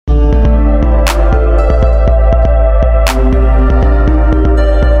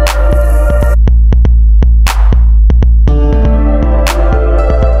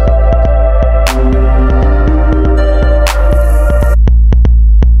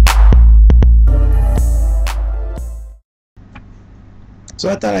So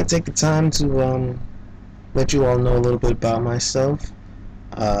I thought I'd take the time to let you all know a little bit about myself.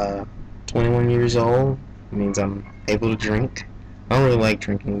 Uh, 21 years old means I'm able to drink. I don't really like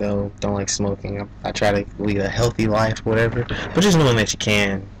drinking though. Don't like smoking. I try to lead a healthy life, whatever. But just knowing that you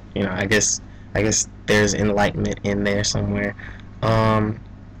can, I guess there's enlightenment in there somewhere. I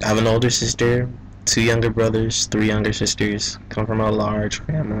have an older sister, two younger brothers, three younger sisters. Come from a large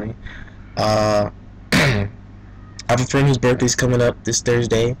family. Uh, I have a friend whose birthday's coming up this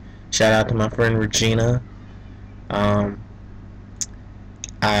Thursday. Shout out to my friend Regina. Um,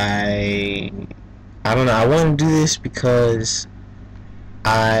 I I don't know. I want to do this because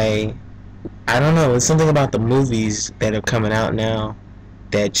I I don't know. It's something about the movies that are coming out now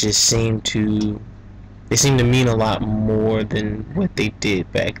that just seem to mean a lot more than what they did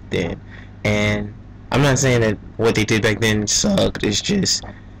back then. And I'm not saying that what they did back then sucked. It's just,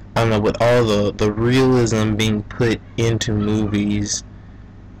 I don't know, with all the realism being put into movies,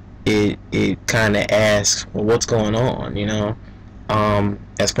 it kind of asks, well, what's going on, you know?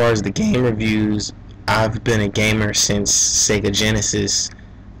 As far as the game reviews, I've been a gamer since Sega Genesis.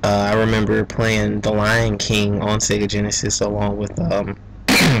 I remember playing The Lion King on Sega Genesis along with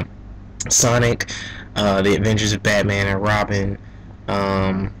Sonic, The Adventures of Batman and Robin,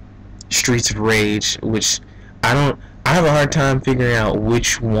 Streets of Rage, which I have a hard time figuring out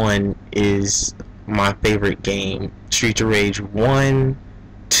which one is my favorite game. Streets of Rage 1,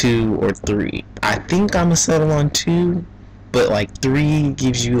 2, or 3. I think I'm gonna settle on 2, but like 3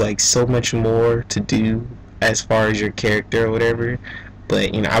 gives you like so much more to do as far as your character or whatever.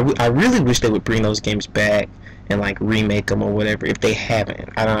 But you know, I really wish they would bring those games back and like remake them or whatever. If they haven't,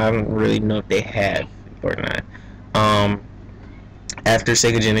 I don't really know if they have or not. After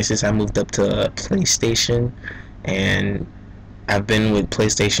Sega Genesis, I moved up to PlayStation, and I've been with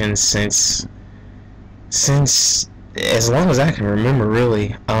PlayStation since as long as I can remember,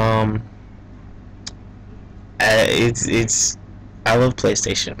 really. I love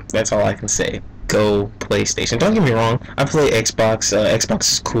PlayStation. That's all I can say. Go PlayStation. Don't get me wrong. I play Xbox.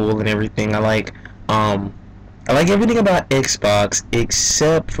 Xbox is cool and everything. I like everything about Xbox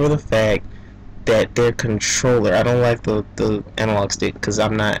except for the fact that their controller. I don't like the analog stick because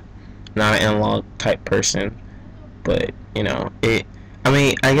I'm not an analog type person. But you know, I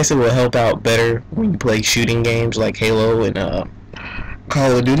mean, I guess it will help out better when you play shooting games like Halo and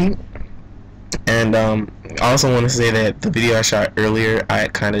Call of Duty. And I also want to say that the video I shot earlier, I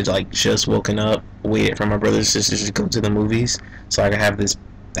kind of like just woken up, waited for my brothers and sisters to go to the movies so I could have this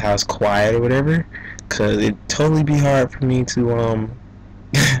house quiet or whatever, cause it'd totally be hard for me to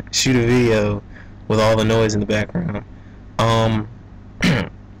shoot a video with all the noise in the background.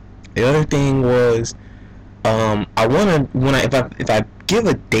 The other thing was I wanna if I give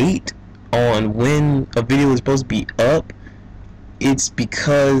a date on when a video is supposed to be up, it's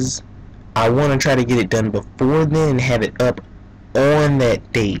because I want to try to get it done before then and have it up on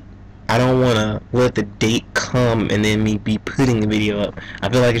that date. I don't want to let the date come and then me be putting the video up. I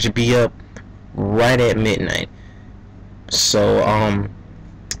feel like it should be up right at midnight. So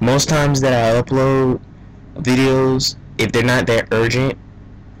most times that I upload videos, if they're not that urgent,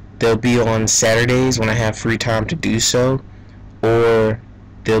 they'll be on Saturdays when I have free time to do so, or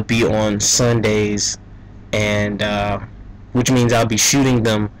they'll be on Sundays, and which means I'll be shooting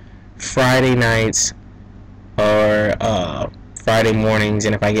them Friday nights or Friday mornings,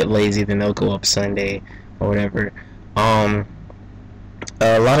 and if I get lazy then they'll go up Sunday or whatever. A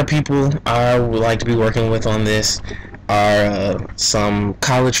lot of people I would like to be working with on this are some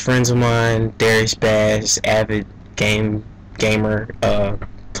college friends of mine, Darius Bass, avid gamer,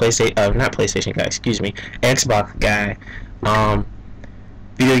 PlayStation, not PlayStation guy, excuse me, Xbox guy.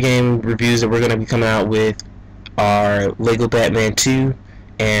 Video game reviews that we're going to be coming out with are Lego Batman 2,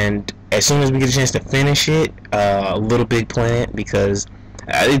 and as soon as we get a chance to finish it, Little Big Planet, because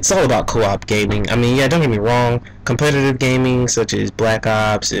it's all about co-op gaming. I mean, yeah, don't get me wrong, competitive gaming such as Black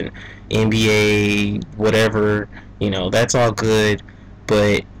Ops and NBA, whatever, you know, that's all good,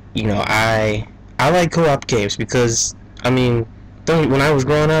 but you know, I like co-op games because, I mean, when I was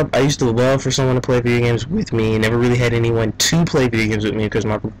growing up, I used to love for someone to play video games with me. Never really had anyone to play video games with me because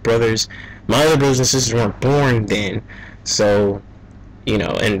my other brothers and sisters weren't born then. So, you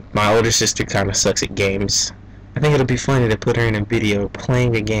know, and my older sister kind of sucks at games. I think it'll be funny to put her in a video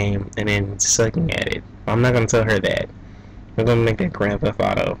playing a game and then sucking at it. I'm not gonna tell her that. We're gonna make that Grand Theft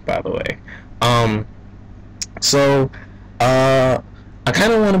Auto, by the way. So, I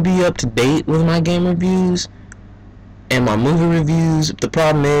kind of want to be up to date with my game reviews and my movie reviews. The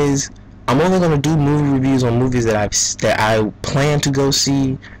problem is, I'm only gonna do movie reviews on movies that I plan to go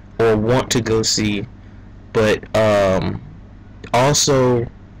see or want to go see. But also,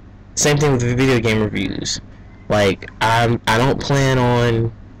 same thing with the video game reviews. Like, I don't plan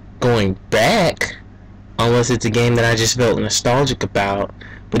on going back unless it's a game that I just felt nostalgic about.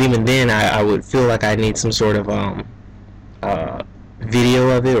 But even then, I would feel like I need some sort of video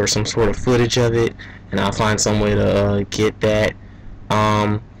of it or some sort of footage of it, and I'll find some way to get that.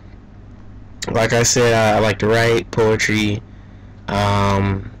 Like I said, I like to write poetry.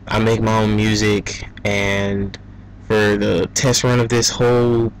 I make my own music, and for the test run of this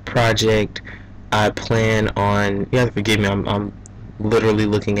whole project, I plan on. You have to forgive me. I'm literally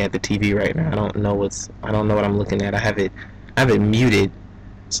looking at the TV right now. I don't know what I'm looking at. I have it muted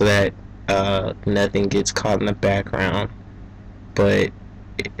so that nothing gets caught in the background. But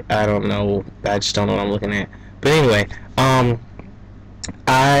I don't know. I just don't know what I'm looking at. But anyway,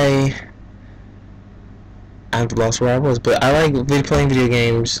 I've lost where I was, but I like playing video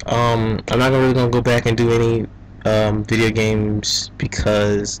games. I'm not really gonna go back and do any video games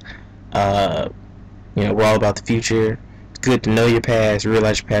because we're all about the future. It's good to know your past,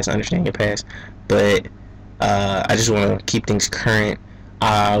 realize your past, understand your past, but I just want to keep things current.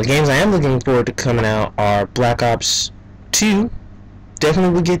 The games I am looking forward to coming out are Black Ops 2.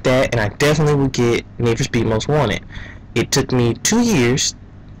 Definitely will get that, and I definitely will get Need for Speed Most Wanted. It took me 2 years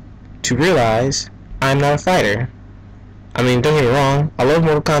to realize I'm not a fighter. I mean, don't get me wrong, I love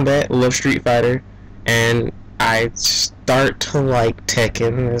Mortal Kombat, I love Street Fighter, and I start to like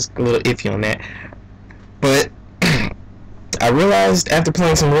Tekken. It's a little iffy on that. But I realized after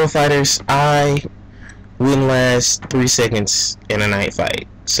playing some real fighters, I wouldn't last 3 seconds in a night fight.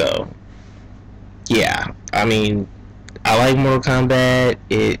 So, yeah, I mean, I like Mortal Kombat.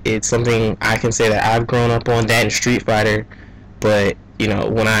 It's something I can say that I've grown up on, that and Street Fighter. But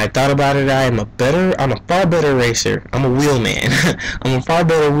when I thought about it, I'm a far better racer. I'm a wheelman. I'm a far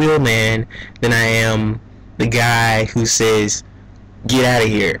better wheelman than I am the guy who says, "Get out of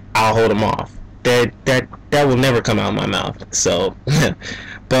here, I'll hold him off." That will never come out of my mouth. So,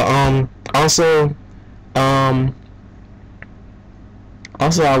 but also I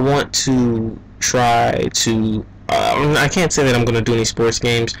want to try to. I can't say that I'm gonna do any sports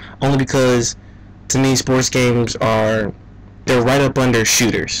games, only because to me sports games they're right up under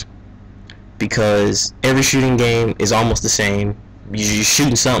shooters, because every shooting game is almost the same. You're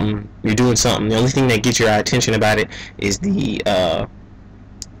shooting something, you're doing something. The only thing that gets your attention about it is the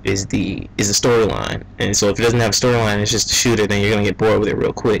storyline. And so if it doesn't have a storyline, it's just a shooter, then you're gonna get bored with it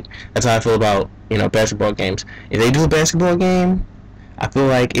real quick. That's how I feel about basketball games. If they do a basketball game, I feel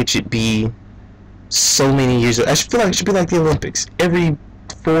like it should be so many years. I feel like it should be like the Olympics, every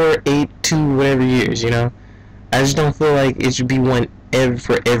 4, 8, 2, whatever years. I just don't feel like it should be one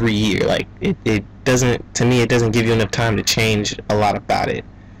for every year. Like it doesn't, to me, it doesn't give you enough time to change a lot about it.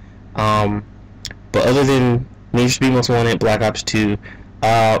 But other than Need for Speed Most Wanted, Black Ops 2,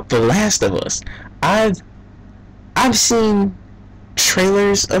 The Last of Us, I've seen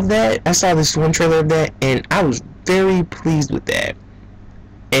trailers of that. I saw this one trailer of that, and I was very pleased with that.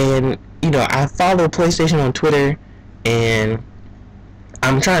 And I follow PlayStation on Twitter, and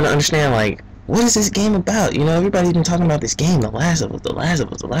I'm trying to understand, like, what is this game about? Everybody's been talking about this game, The Last of Us, The Last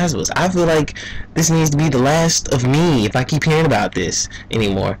of Us, The Last of Us. I feel like this needs to be The Last of Me if I keep hearing about this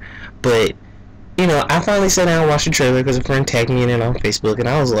anymore. But, I finally sat down and watched the trailer because a friend tagged me in it on Facebook, and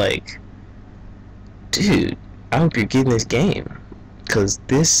I was like, dude, I hope you're getting this game, because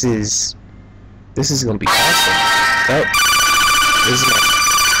this is gonna be awesome. Oh,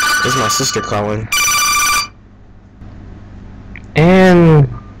 this is my sister calling. And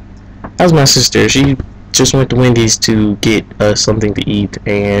that was my sister. She just went to Wendy's to get us something to eat,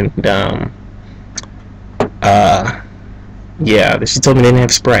 and yeah, she told me they didn't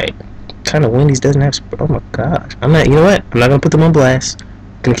have Sprite. What kind of Wendy's doesn't have Sprite? Oh my gosh. You know what? I'm not gonna put them on blast. I'm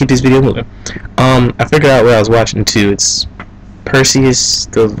gonna keep this video moving. I figured out what I was watching too. It's Perseus,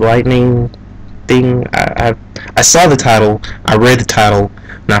 the lightning thing. I saw the title, I read the title,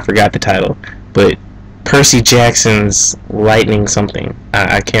 and I forgot the title. But Percy Jackson's lightning something.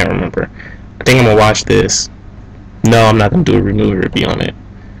 I can't remember. I think I'm gonna watch this. No, I'm not gonna do a review on it,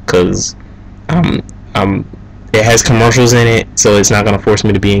 cause it has commercials in it, so it's not gonna force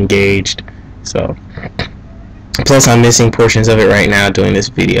me to be engaged. So, plus I'm missing portions of it right now doing this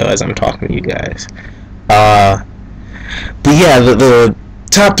video as I'm talking to you guys. But yeah, the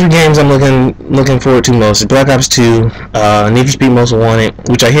top 3 games I'm looking forward to most is Black Ops 2, Need for Speed Most Wanted,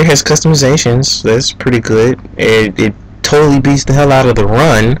 which I hear has customizations, so that's pretty good. It totally beats the hell out of the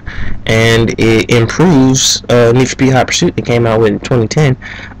run, and it improves Need for Speed Hot Pursuit. It came out with in 2010.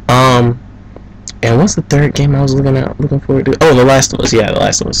 And what's the third game I was looking forward to? Oh, The Last of Us. Yeah, The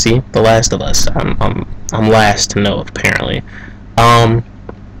Last of Us. See, The Last of Us. I'm last to know, apparently.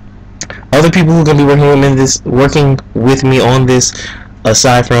 Other people who are gonna be working with me on this,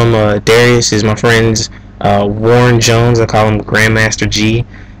 aside from Darius, is my friends Warren Jones. I call him Grandmaster G,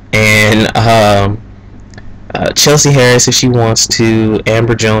 and Chelsea Harris if she wants to,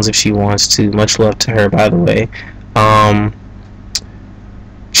 Amber Jones if she wants to. Much love to her, by the way.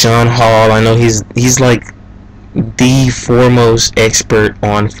 John Hall, I know he's like the foremost expert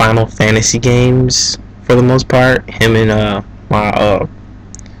on Final Fantasy games for the most part. Him and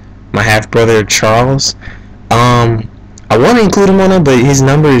my half brother Charles. I want to include him on it, but his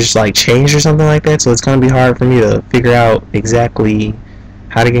numbers like changed or something like that, so it's gonna be hard for me to figure out exactly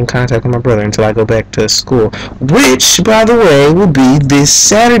how to get in contact with my brother until I go back to school, which, by the way, will be this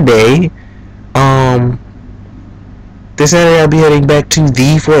Saturday. This Saturday I'll be heading back to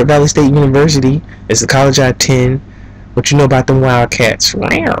the Fort Valley State University. It's the college I attend. What you know about them Wildcats?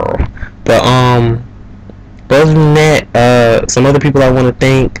 But other than that, some other people I want to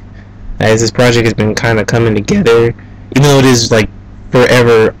thank, as this project has been kind of coming together, even though it is like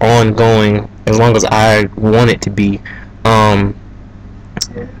forever ongoing, as long as I want it to be. I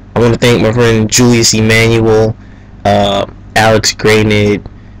want to thank my friend Julius Emmanuel, Alex Graynid,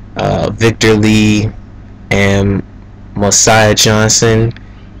 Victor Lee, and Mosiah Johnson.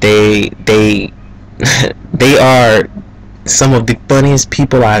 They they are some of the funniest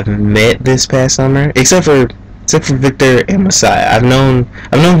people I've met this past summer, except for Victor and Mosiah. I've known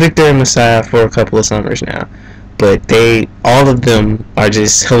Victor and Mosiah for a couple of summers now, but all of them are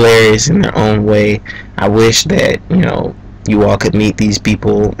just hilarious in their own way. I wish that, you all could meet these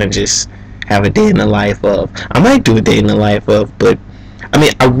people and just have a day in the life of. I might do a day in the life of, but I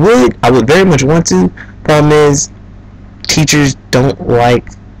mean, I would very much want to. Problem is, teachers don't like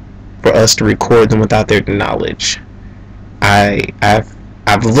for us to record them without their knowledge.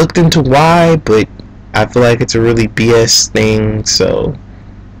 I've looked into why, but I feel like it's a really BS thing. So,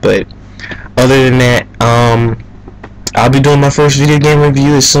 but other than that, I'll be doing my first video game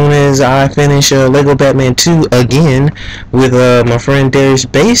review as soon as I finish Lego Batman 2 again with my friend Darius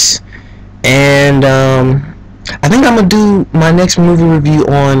Bass, and I think I'm gonna do my next movie review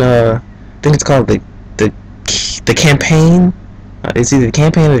on I think it's called the campaign. It's either the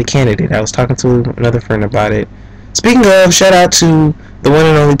campaign or the candidate. I was talking to another friend about it. Speaking of, shout out to the one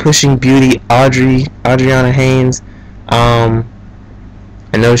and only Pushing Beauty, Adriana Haynes. I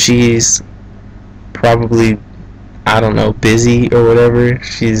know she's probably, I don't know, busy or whatever.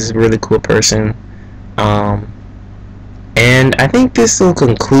 She's a really cool person. And I think this will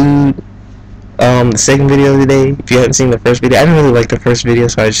conclude the second video of the day. If you haven't seen the first video, I didn't really like the first video,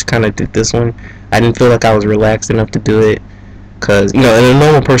 so I just kind of did this one. I didn't feel like I was relaxed enough to do it, because, and a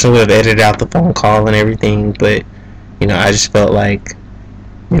normal person would have edited out the phone call and everything, but, I just felt like,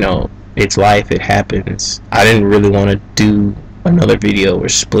 it's life, it happens. I didn't really want to do another video or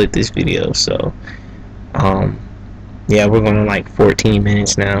split this video, so, yeah, we're going on like 14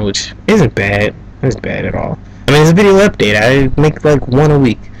 minutes now, which isn't bad. It's bad at all. I mean, it's a video update. I make like one a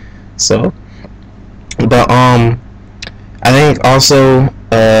week, so. But I think also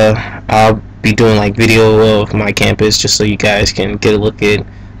I'll be doing like video of my campus, just so you guys can get a look at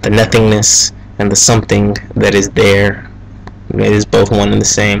the nothingness and the something that is there. It is both one and the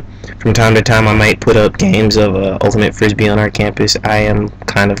same. From time to time I might put up games of Ultimate Frisbee on our campus. I am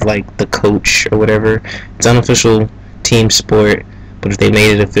kind of like the coach or whatever. It's unofficial team sport, but if they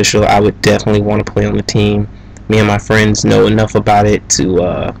made it official, I would definitely want to play on the team. Me and my friends know enough about it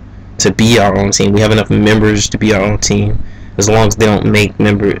to be our own team. We have enough members to be our own team. As long as they don't make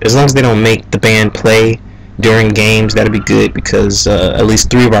the band play during games, that'll be good, because at least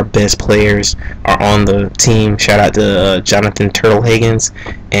 3 of our best players are on the team. Shout out to Jonathan Turtle Higgins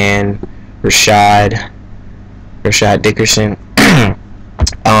and Rashad Dickerson.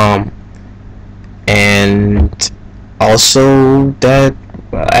 And also that,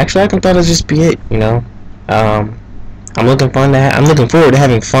 actually I think that'll just be it. I'm looking forward to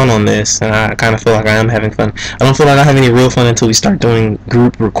having fun on this, and I kind of feel like I am having fun. I don't feel like I have any real fun until we start doing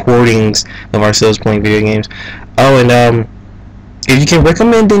group recordings of ourselves playing video games. Oh, and if you can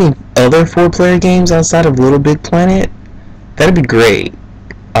recommend any other 4-player games outside of Little Big Planet, that'd be great.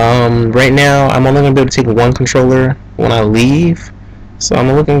 Right now I'm only gonna be able to take one controller when I leave, so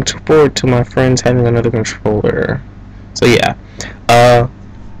I'm looking forward to my friends having another controller. So yeah,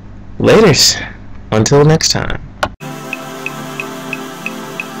 laters. Until next time.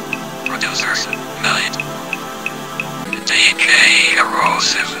 Producer, Night. DJ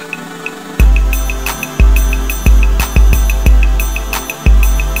Erosive.